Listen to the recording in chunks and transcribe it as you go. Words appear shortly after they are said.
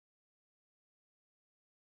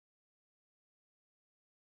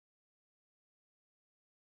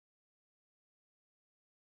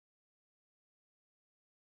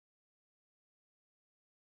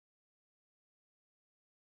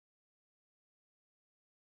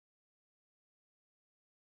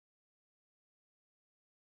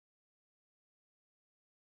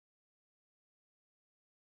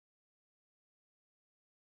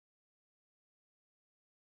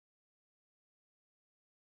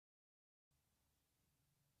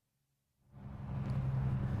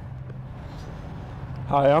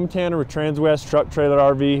Hi, I'm Tanner with Transwest Truck Trailer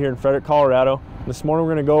RV here in Frederick, Colorado. This morning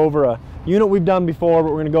we're going to go over a unit we've done before, but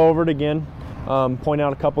we're going to go over it again, point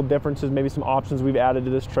out a couple differences, maybe some options we've added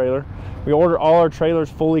to this trailer. We order all our trailers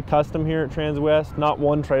fully custom here at Transwest. Not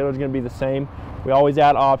one trailer is going to be the same. We always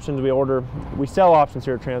add options. We sell options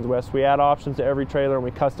here at Transwest. We add options to every trailer and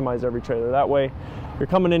we customize every trailer. That way, you're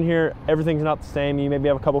coming in here, everything's not the same. You maybe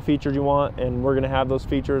have a couple features you want, and we're going to have those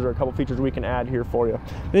features or a couple features we can add here for you.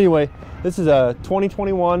 Anyway, this is a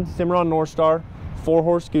 2021 Cimarron Norstar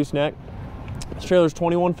 4-horse gooseneck. This trailer is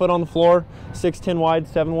 21 foot on the floor, 6'10 wide,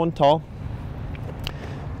 7'1 tall.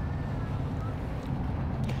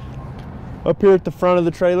 Up here at the front of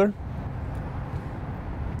the trailer,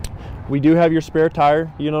 we do have your spare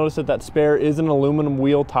tire. You'll notice that spare is an aluminum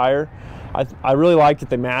wheel tire. I really like that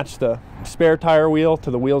they match the spare tire wheel to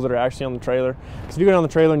the wheels that are actually on the trailer. Because if you go down the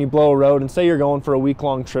trailer and you blow a road, and say you're going for a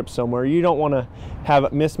week-long trip somewhere, you don't want to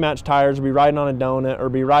have mismatched tires or be riding on a donut or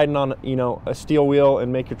be riding on, a steel wheel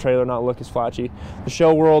and make your trailer not look as flashy. The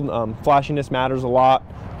show world, flashiness matters a lot.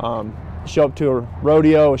 Show up to a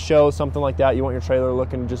rodeo, a show, something like that, you want your trailer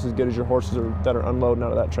looking just as good as your horses that are unloading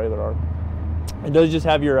out of that trailer are. It does just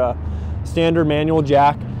have your standard manual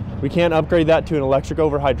jack. We can upgrade that to an electric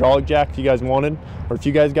over hydraulic jack if you guys wanted, or if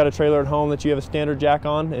you guys got a trailer at home that you have a standard jack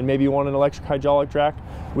on and maybe you want an electric hydraulic jack,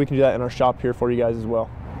 we can do that in our shop here for you guys as well.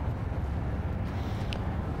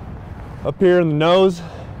 Up here in the nose,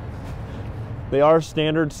 they are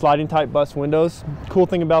standard sliding type bus windows. Cool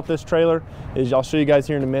thing about this trailer is, I'll show you guys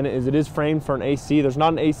here in a minute, is it is framed for an AC. There's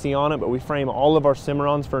not an AC on it, but we frame all of our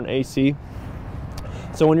Cimarrons for an AC.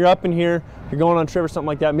 So when you're up in here, you're going on a trip or something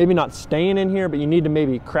like that, maybe not staying in here, but you need to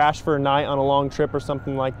maybe crash for a night on a long trip or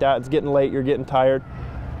something like that. It's getting late, you're getting tired.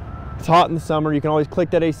 It's hot in the summer, you can always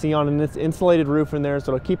click that AC on, and it's insulated roof in there,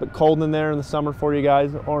 so it'll keep it cold in there in the summer for you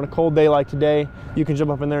guys. Or on a cold day like today, you can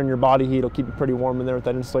jump up in there and your body heat will keep it pretty warm in there with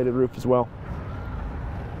that insulated roof as well.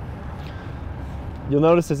 You'll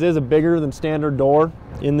notice this is a bigger than standard door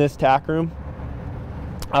in this tack room.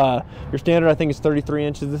 Your standard, I think, is 33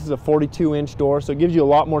 inches. This is a 42-inch door, so it gives you a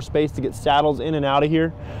lot more space to get saddles in and out of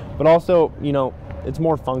here, but also, it's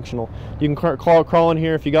more functional. You can crawl in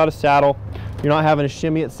here if you got a saddle. You're not having to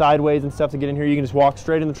shimmy it sideways and stuff to get in here. You can just walk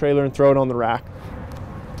straight in the trailer and throw it on the rack.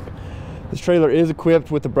 This trailer is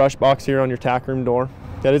equipped with the brush box here on your tack room door.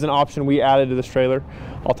 That is an option we added to this trailer.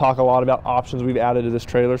 I'll talk a lot about options we've added to this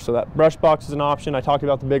trailer. So that brush box is an option. I talked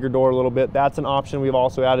about the bigger door a little bit. That's an option we've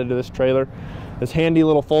also added to this trailer. This handy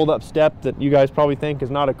little fold-up step that you guys probably think is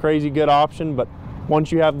not a crazy good option, but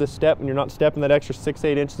once you have this step and you're not stepping that extra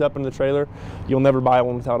 6-8 inches up in the trailer, you'll never buy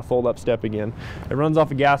one without a fold-up step again. It runs off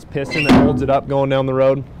a gas piston that holds it up going down the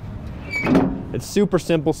road. It's super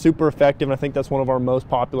simple, super effective, and I think that's one of our most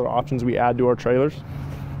popular options we add to our trailers.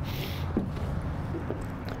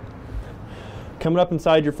 Coming up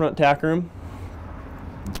inside your front tack room,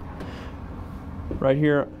 right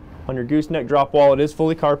here on your gooseneck drop wall, it is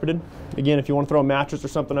fully carpeted. Again, if you want to throw a mattress or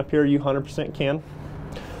something up here, you 100% can.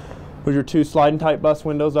 With your two sliding type bus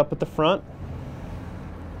windows up at the front.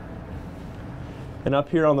 And up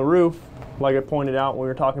here on the roof, like I pointed out when we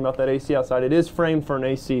were talking about that AC outside, it is framed for an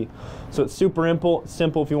AC. So it's super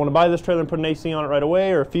simple. If you want to buy this trailer and put an AC on it right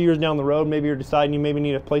away, or a few years down the road, maybe you're deciding you maybe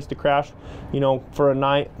need a place to crash, for a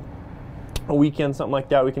night, a weekend, something like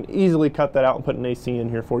that, we can easily cut that out and put an AC in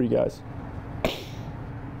here for you guys.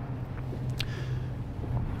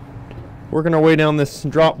 Working our way down this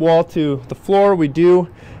drop wall to the floor, we do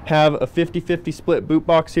have a 50-50 split boot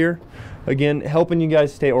box here. Again, helping you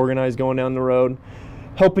guys stay organized going down the road,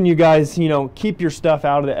 helping you guys, keep your stuff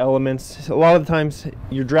out of the elements. A lot of the times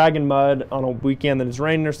you're dragging mud on a weekend that it's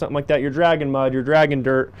raining or something like that. You're dragging mud, you're dragging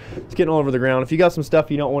dirt, it's getting all over the ground. If you got some stuff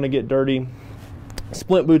you don't want to get dirty,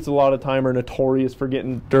 split boots a lot of time are notorious for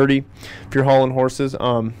getting dirty if you're hauling horses.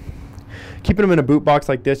 Keeping them in a boot box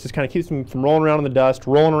like this just kind of keeps them from rolling around in the dust,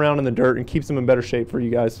 rolling around in the dirt, and keeps them in better shape for you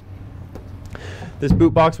guys. This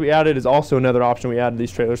boot box we added is also another option we added to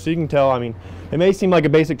these trailers. So you can tell, it may seem like a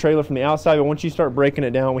basic trailer from the outside, but once you start breaking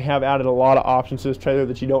it down, we have added a lot of options to this trailer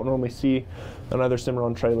that you don't normally see on other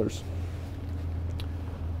Cimarron trailers.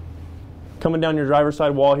 Coming down your driver's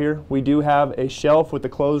side wall here, we do have a shelf with the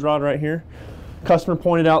clothes rod right here. Customer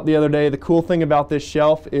pointed out the other day, the cool thing about this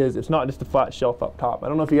shelf is it's not just a flat shelf up top. I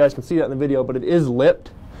don't know if you guys can see that in the video, but it is lipped.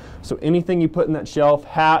 So anything you put in that shelf,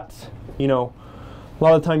 hats, a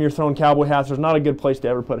lot of the time you're throwing cowboy hats, there's not a good place to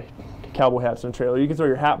ever put cowboy hats in a trailer. You can throw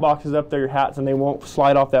your hat boxes up there, your hats, and they won't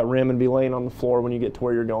slide off that rim and be laying on the floor when you get to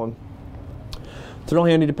where you're going. It's real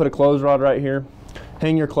handy to put a clothes rod right here.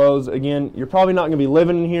 hang your clothes. Again, you're probably not going to be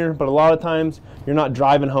living in here, but a lot of times you're not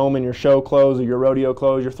driving home in your show clothes or your rodeo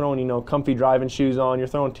clothes. You're throwing, you know, comfy driving shoes on. You're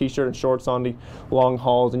throwing t-shirt and shorts on the long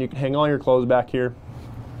hauls, and you can hang all your clothes back here.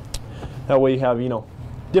 That way you have, you know,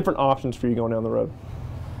 different options for you going down the road.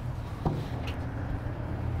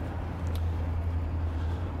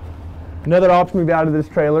 Another option we've added to this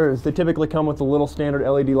trailer is they typically come with a little standard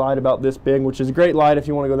LED light about this big, which is a great light if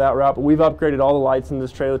you want to go that route, but we've upgraded all the lights in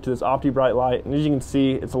this trailer to this OptiBright light, and as you can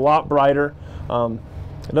see, it's a lot brighter.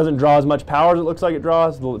 It doesn't draw as much power as it looks like it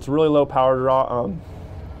draws. It's a really low power draw.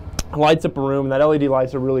 Lights up a room, and that LED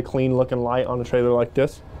light's a really clean looking light on a trailer like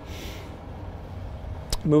this.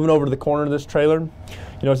 Moving over to the corner of this trailer, you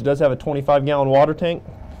notice it does have a 25-gallon water tank.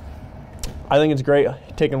 I think it's great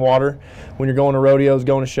taking water when you're going to rodeos,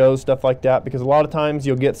 going to shows, stuff like that, because a lot of times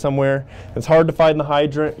you'll get somewhere, it's hard to find the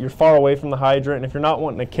hydrant, you're far away from the hydrant, and if you're not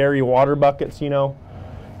wanting to carry water buckets, you know,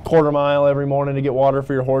 quarter mile every morning to get water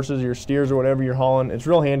for your horses or your steers or whatever you're hauling, it's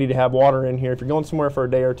real handy to have water in here. If you're going somewhere for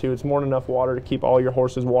a day or two, it's more than enough water to keep all your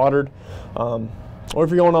horses watered. Or if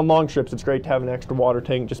you're going on long trips, it's great to have an extra water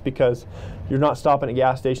tank, just because you're not stopping at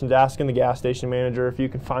gas stations, asking the gas station manager if you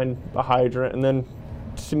can find a hydrant, and then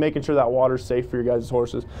just making sure that water's safe for your guys'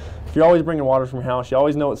 horses. If you're always bringing water from your house, you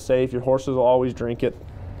always know it's safe, your horses will always drink it.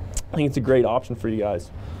 I think it's a great option for you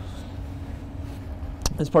guys.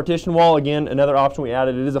 This partition wall, again, another option we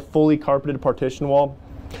added. It is a fully carpeted partition wall.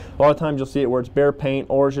 A lot of times you'll see it where it's bare paint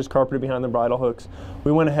or it's just carpeted behind the bridle hooks.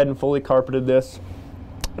 We went ahead and fully carpeted this.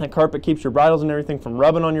 That carpet keeps your bridles and everything from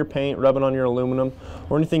rubbing on your paint, rubbing on your aluminum,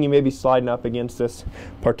 or anything you may be sliding up against this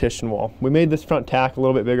partition wall. We made this front tack a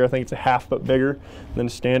little bit bigger. I think it's a ½ foot bigger than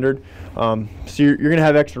standard. So you're going to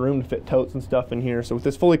have extra room to fit totes and stuff in here. So with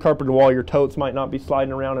this fully carpeted wall, your totes might not be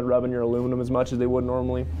sliding around and rubbing your aluminum as much as they would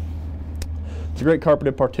normally. It's a great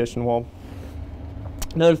carpeted partition wall.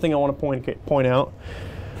 Another thing I want to point out,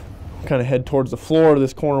 kind of head towards the floor of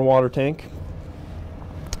this corner water tank.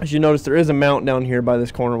 As you notice, there is a mount down here by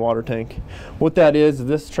this corner water tank. What that is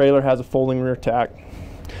this trailer has a folding rear tack.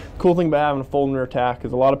 Cool thing about having a folding rear tack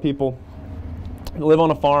is a lot of people live on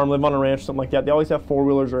a farm, live on a ranch, something like that. They always have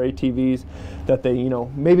four-wheelers or ATVs that they, you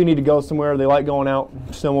know, maybe need to go somewhere. They like going out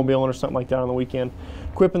snowmobiling or something like that on the weekend.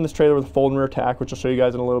 Equipping this trailer with a folding rear tack, which I'll show you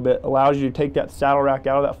guys in a little bit, allows you to take that saddle rack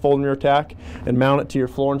out of that folding rear tack and mount it to your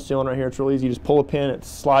floor and ceiling right here. It's real easy. You just pull a pin, it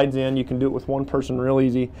slides in. You can do it with one person real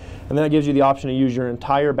easy. And then it gives you the option to use your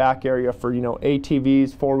entire back area for, you know,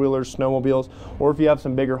 ATVs, four-wheelers, snowmobiles, or if you have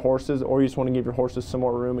some bigger horses or you just want to give your horses some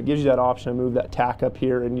more room, it gives you that option to move that tack up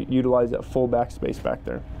here and utilize that full back space back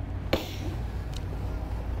there.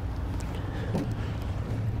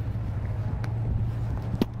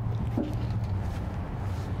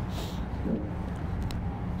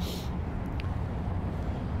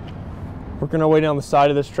 Working our way down the side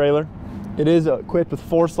of this trailer. It is equipped with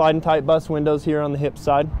 4 sliding type bus windows here on the hip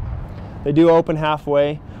side. They do open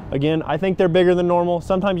halfway. Again, I think they're bigger than normal.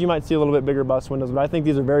 Sometimes you might see a little bit bigger bus windows, but I think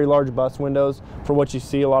these are very large bus windows for what you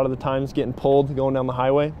see a lot of the times getting pulled going down the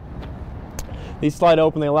highway. These slide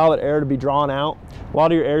open, they allow that air to be drawn out. A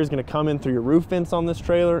lot of your air is going to come in through your roof vents on this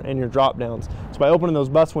trailer and your drop downs. So by opening those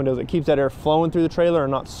bus windows, it keeps that air flowing through the trailer and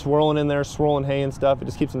not swirling in there, swirling hay and stuff. It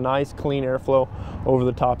just keeps a nice clean airflow over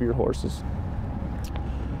the top of your horses.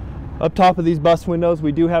 Up top of these bus windows,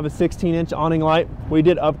 we do have a 16-inch awning light. We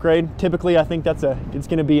did upgrade. Typically, I think it's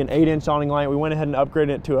going to be an 8-inch awning light. We went ahead and upgraded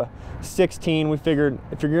it to a 16. We figured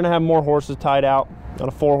if you're going to have more horses tied out on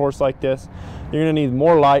a 4-horse like this, you're going to need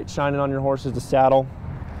more light shining on your horses to saddle.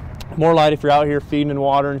 More light if you're out here feeding and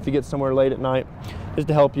watering, if you get somewhere late at night, just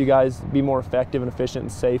to help you guys be more effective and efficient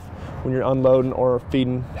and safe when you're unloading or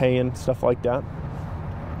feeding, haying, stuff like that.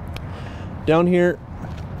 Down here,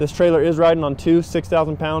 this trailer is riding on 2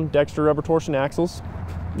 6,000-pound Dexter rubber torsion axles.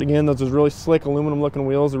 Again, those are really slick aluminum looking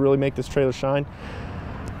wheels that really make this trailer shine.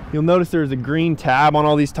 You'll notice there's a green tab on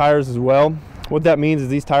all these tires as well. What that means is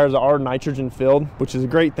these tires are nitrogen filled, which is a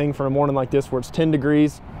great thing for a morning like this where it's 10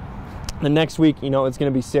 degrees. The next week, you know, it's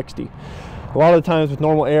going to be 60. A lot of the times with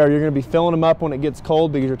normal air, you're going to be filling them up when it gets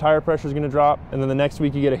cold because your tire pressure is going to drop, and then the next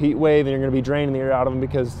week you get a heat wave and you're going to be draining the air out of them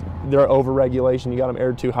because they're over regulation. You got them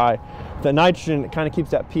aired too high. The nitrogen kind of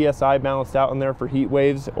keeps that PSI balanced out in there for heat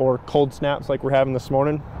waves or cold snaps like we're having this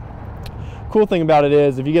morning. Cool thing about it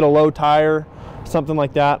is if you get a low tire, something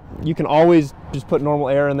like that, you can always just put normal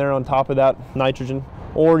air in there on top of that nitrogen,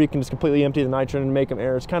 or you can just completely empty the nitrogen and make them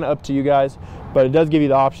air. It's kind of up to you guys, but it does give you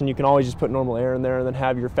the option. You can always just put normal air in there and then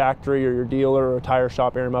have your factory or your dealer or a tire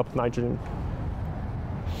shop air them up with nitrogen.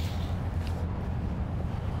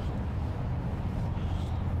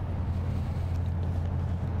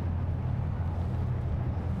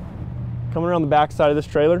 Coming around the back side of this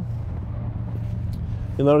trailer,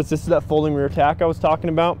 You'll notice this is that folding rear tack I was talking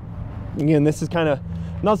about. Again, this is kind of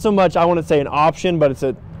not so much, I wouldn't say an option, but it's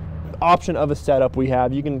an option of a setup we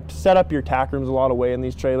have. You can set up your tack rooms a lot of way in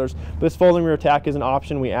these trailers. This folding rear tack is an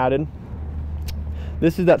option we added.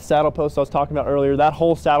 This is that saddle post I was talking about earlier. That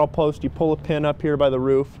whole saddle post, you pull a pin up here by the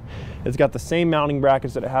roof. It's got the same mounting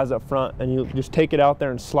brackets that it has up front, and you just take it out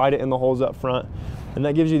there and slide it in the holes up front. And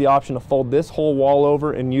that gives you the option to fold this whole wall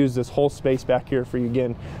over and use this whole space back here for,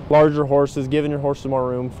 again, larger horses, giving your horses more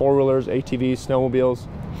room, four-wheelers, ATVs, snowmobiles.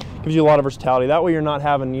 Gives you a lot of versatility. That way you're not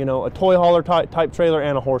having, you know, a toy hauler type trailer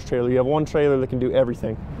and a horse trailer. You have one trailer that can do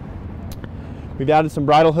everything. We've added some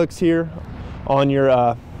bridle hooks here on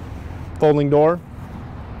your folding door.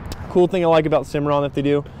 Cool thing I like about Cimarron that they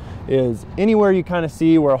do is anywhere you kind of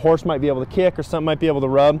see where a horse might be able to kick or something might be able to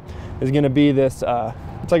rub is going to be this,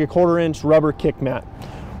 it's like a 1/4 inch rubber kick mat.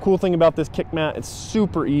 Cool thing about this kick mat, it's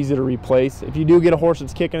super easy to replace. If you do get a horse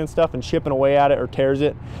that's kicking and stuff and chipping away at it or tears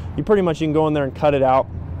it, you can go in there and cut it out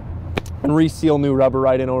and reseal new rubber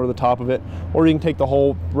right in over the top of it. Or you can take the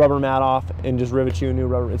whole rubber mat off and just rivet you a new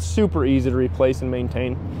rubber. It's super easy to replace and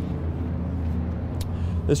maintain.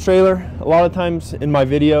 This trailer, a lot of times in my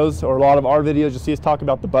videos, or a lot of our videos, you'll see us talk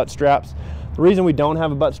about the butt straps. The reason we don't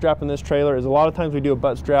have a butt strap in this trailer is a lot of times we do a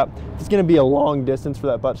butt strap, it's going to be a long distance for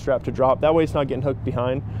that butt strap to drop. That way it's not getting hooked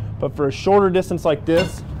behind. But for a shorter distance like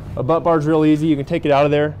this, a butt bar is real easy. You can take it out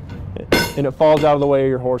of there and it falls out of the way of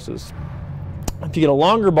your horses. If you get a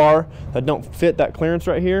longer bar that don't fit that clearance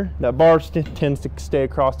right here, that bar tends to stay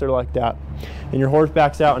across there like that. And your horse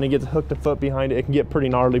backs out and it gets hooked a foot behind it. It can get pretty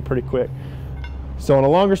gnarly pretty quick. So on a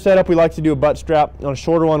longer setup, we like to do a butt strap. On a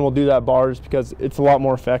shorter one, we'll do that bar just because it's a lot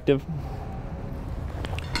more effective.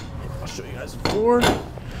 I'll show you guys the floor.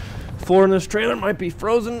 The floor in this trailer might be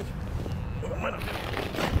frozen.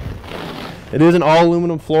 It is an all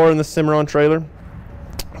aluminum floor in the Cimarron trailer.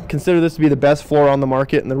 Consider this to be the best floor on the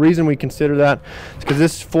market, and the reason we consider that is because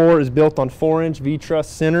this floor is built on 4-inch V-truss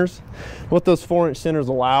centers. What those 4-inch centers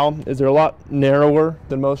allow is they're a lot narrower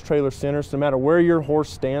than most trailer centers. So no matter where your horse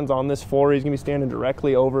stands on this floor, he's going to be standing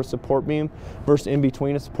directly over a support beam versus in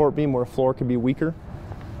between a support beam where a floor could be weaker.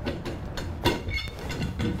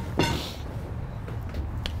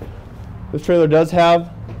 This trailer does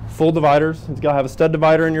have full dividers. It's got to have a stud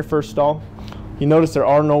divider in your first stall. You notice there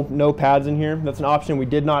are no pads in here. That's an option we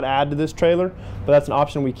did not add to this trailer, but that's an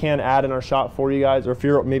option we can add in our shop for you guys. Or if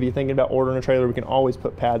you're maybe thinking about ordering a trailer, we can always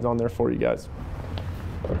put pads on there for you guys.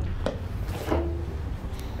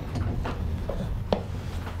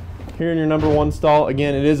 Here in your number 1 stall,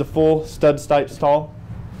 again, it is a full stud type stall.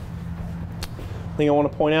 Thing I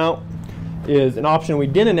want to point out is an option we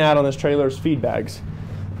didn't add on this trailer is feed bags.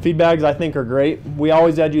 Feed bags I think are great. We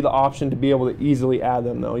always add you the option to be able to easily add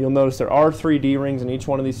them though. You'll notice there are 3 D-rings in each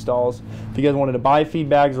one of these stalls. If you guys wanted to buy feed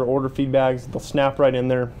bags or order feed bags, they'll snap right in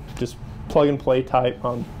there, just plug and play type.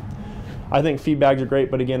 I think feed bags are great,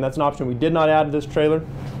 but again, that's an option we did not add to this trailer,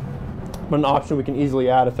 but an option we can easily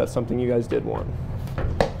add if that's something you guys did want.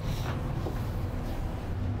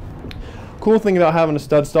 Cool thing about having a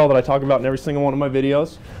stud stall that I talk about in every single one of my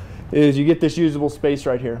videos is you get this usable space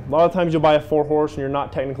right here. A lot of times you'll buy a 4-horse and you're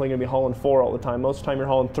not technically going to be hauling 4 all the time. Most of the time you're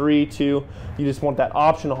hauling 3, 2. You just want that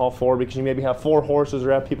option to haul 4 because you maybe have 4 horses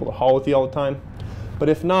or have people to haul with you all the time. But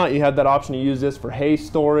if not, you have that option to use this for hay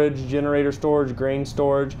storage, generator storage, grain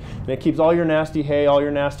storage, and it keeps all your nasty hay, all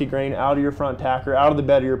your nasty grain out of your front tacker, out of the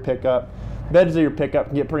bed of your pickup. Beds of your pickup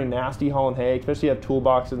can get pretty nasty hauling hay, especially if you have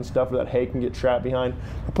toolboxes and stuff where that hay can get trapped behind.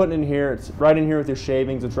 We're putting it in here, it's right in here with your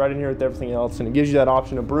shavings, it's right in here with everything else, and it gives you that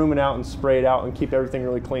option to broom it out and spray it out and keep everything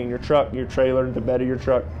really clean. Your truck, your trailer, the bed of your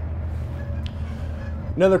truck.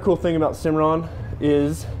 Another cool thing about Cimarron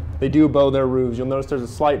is they do bow their roofs. You'll notice there's a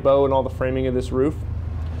slight bow in all the framing of this roof.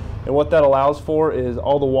 And what that allows for is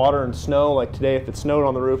all the water and snow, like today if it snowed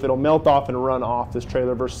on the roof, it'll melt off and run off this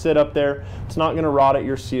trailer versus sit up there. It's not going to rot at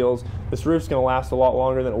your seals. This roof's going to last a lot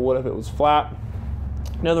longer than it would if it was flat.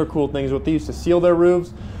 Another cool thing is what they use to seal their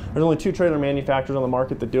roofs. There's only 2 trailer manufacturers on the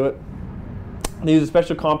market that do it. They use a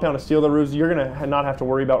special compound to seal the roofs. You're going to not have to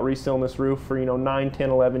worry about resealing this roof for 9, 10,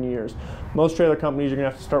 11 years. Most trailer companies, you're going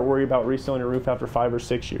to have to start worrying about resealing your roof after 5 or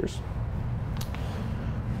 6 years.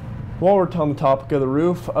 While we're on the topic of the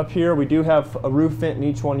roof, up here we do have a roof vent in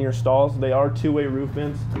each one of your stalls. They are 2-way roof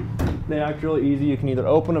vents. They act really easy. You can either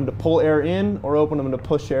open them to pull air in or open them to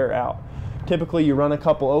push air out. Typically you run a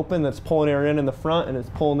couple open that's pulling air in the front and it's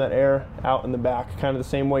pulling that air out in the back. Kind of the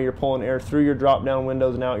same way you're pulling air through your drop down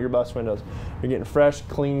windows and out your bus windows. You're getting fresh,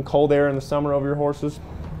 clean, cold air in the summer over your horses,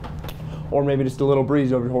 or maybe just a little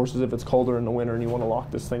breeze over your horses if it's colder in the winter and you want to lock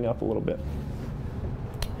this thing up a little bit.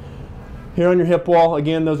 Here on your hip wall,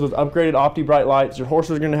 again, those with upgraded OptiBrite lights. Your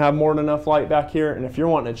horses are going to have more than enough light back here, and if you're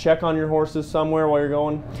wanting to check on your horses somewhere while you're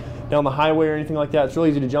going down the highway or anything like that, it's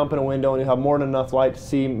really easy to jump in a window and you have more than enough light to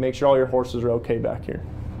see, make sure all your horses are okay back here.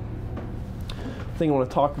 The thing I want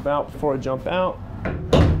to talk about before I jump out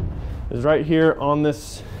is right here on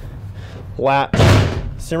this latch.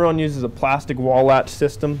 Cimarron uses a plastic wall latch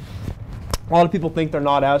system. A lot of people think they're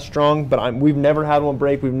not as strong, but we've never had one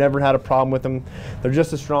break. We've never had a problem with them. They're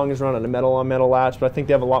just as strong as running a metal on metal latch, but I think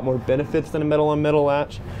they have a lot more benefits than a metal on metal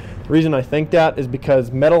latch. The reason I think that is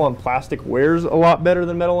because metal on plastic wears a lot better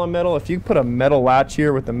than metal on metal. If you put a metal latch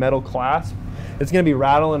here with a metal clasp, it's going to be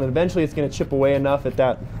rattling, and eventually it's going to chip away enough at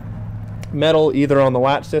that metal, either on the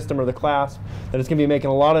latch system or the clasp, that it's going to be making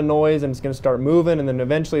a lot of noise, and it's going to start moving, and then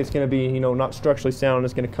eventually it's going to be, you know, not structurally sound, and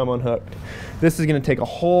it's going to come unhooked. This is going to take a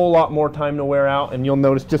whole lot more time to wear out, and you'll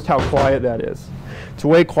notice just how quiet that is. It's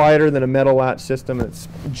way quieter than a metal latch system, and it's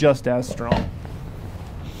just as strong.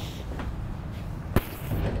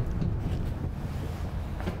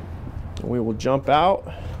 We will jump out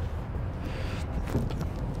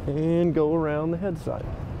and go around the head side.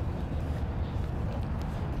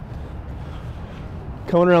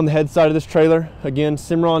 Coming around the head side of this trailer, again,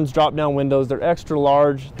 Cimarron's drop-down windows. They're extra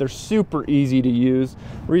large. They're super easy to use.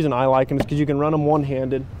 The reason I like them is because you can run them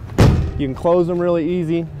one-handed. You can close them really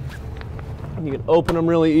easy. You can open them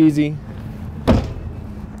really easy.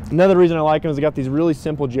 Another reason I like them is they got these really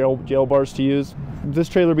simple jail bars to use. This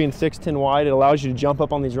trailer being 6'10" wide, it allows you to jump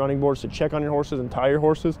up on these running boards to check on your horses and tie your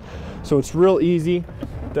horses. So it's real easy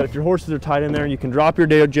that if your horses are tied in there, you can drop your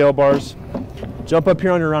jail bars, jump up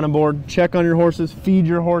here on your running board, check on your horses, feed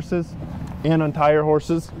your horses, and untie your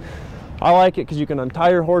horses. I like it because you can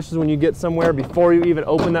untie your horses when you get somewhere before you even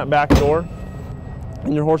open that back door,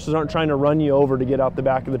 and your horses aren't trying to run you over to get out the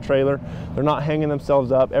back of the trailer. They're not hanging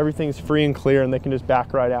themselves up. Everything's free and clear, and they can just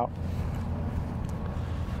back right out.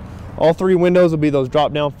 All three windows will be those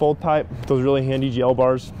drop-down fold type, those really handy jail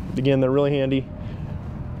bars. Again, they're really handy.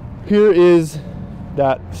 Here is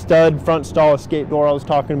that stud front stall escape door I was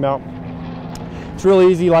talking about. It's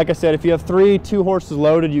really easy. Like I said, if you have two horses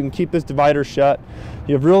loaded, you can keep this divider shut.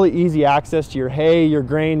 You have really easy access to your hay, your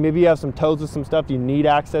grain. Maybe you have some totes with some stuff you need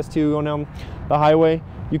access to going down the highway.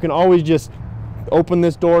 You can always just open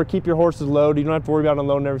this door, keep your horses loaded. You don't have to worry about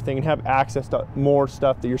unloading everything, and have access to more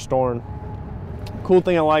stuff that you're storing. Cool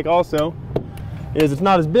thing I like also is it's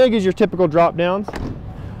not as big as your typical drop downs,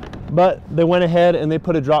 but they went ahead and they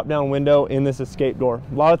put a drop down window in this escape door.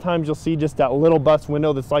 A lot of times you'll see just that little bus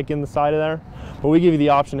window that's like in the side of there, but we give you the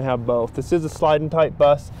option to have both. This is a sliding type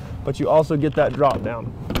bus, but you also get that drop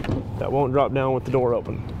down. That won't drop down with the door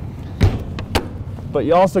open. But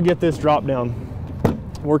you also get this drop down.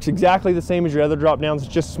 Works exactly the same as your other drop downs,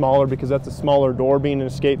 it's just smaller because that's a smaller door being an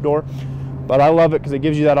escape door. But I love it because it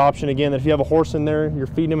gives you that option again, that if you have a horse in there, you're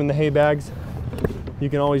feeding them in the hay bags, you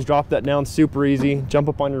can always drop that down super easy, jump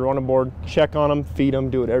up on your running board, check on them, feed them,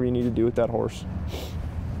 do whatever you need to do with that horse.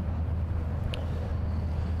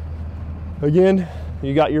 Again,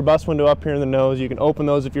 you got your bus window up here in the nose. You can open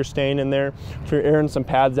those if you're staying in there. If you're airing some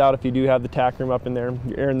pads out, if you do have the tack room up in there,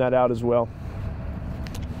 you're airing that out as well.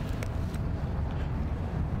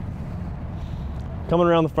 Coming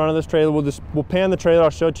around the front of this trailer, we'll pan the trailer. I'll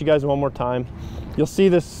show it to you guys one more time. You'll see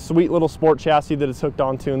this sweet little sport chassis that it's hooked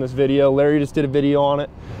onto in this video. Larry just did a video on it.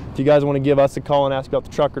 If you guys want to give us a call and ask about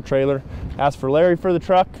the truck or trailer, ask for Larry for the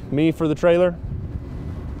truck, me for the trailer.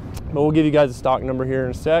 But we'll give you guys a stock number here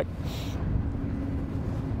in a sec.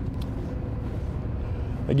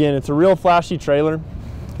 Again, it's a real flashy trailer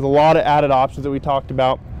with a lot of added options that we talked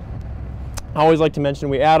about. I always like to mention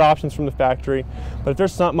we add options from the factory, but if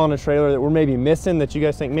there's something on a trailer that we're maybe missing that you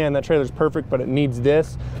guys think, man, that trailer's perfect, but it needs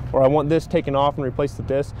this, or I want this taken off and replaced with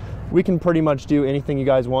this, we can pretty much do anything you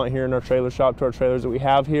guys want here in our trailer shop to our trailers that we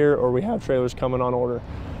have here, or we have trailers coming on order.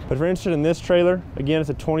 But if you're interested in this trailer, again, it's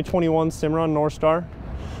a 2021 Cimarron Norstar.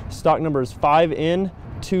 Stock number is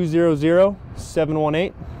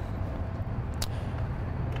 5N200718.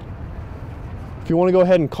 If you want to go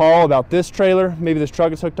ahead and call about this trailer, maybe this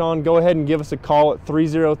truck is hooked on, go ahead and give us a call at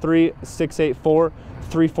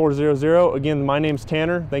 303-684-3400. Again, my name's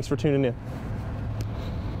Tanner. Thanks for tuning in.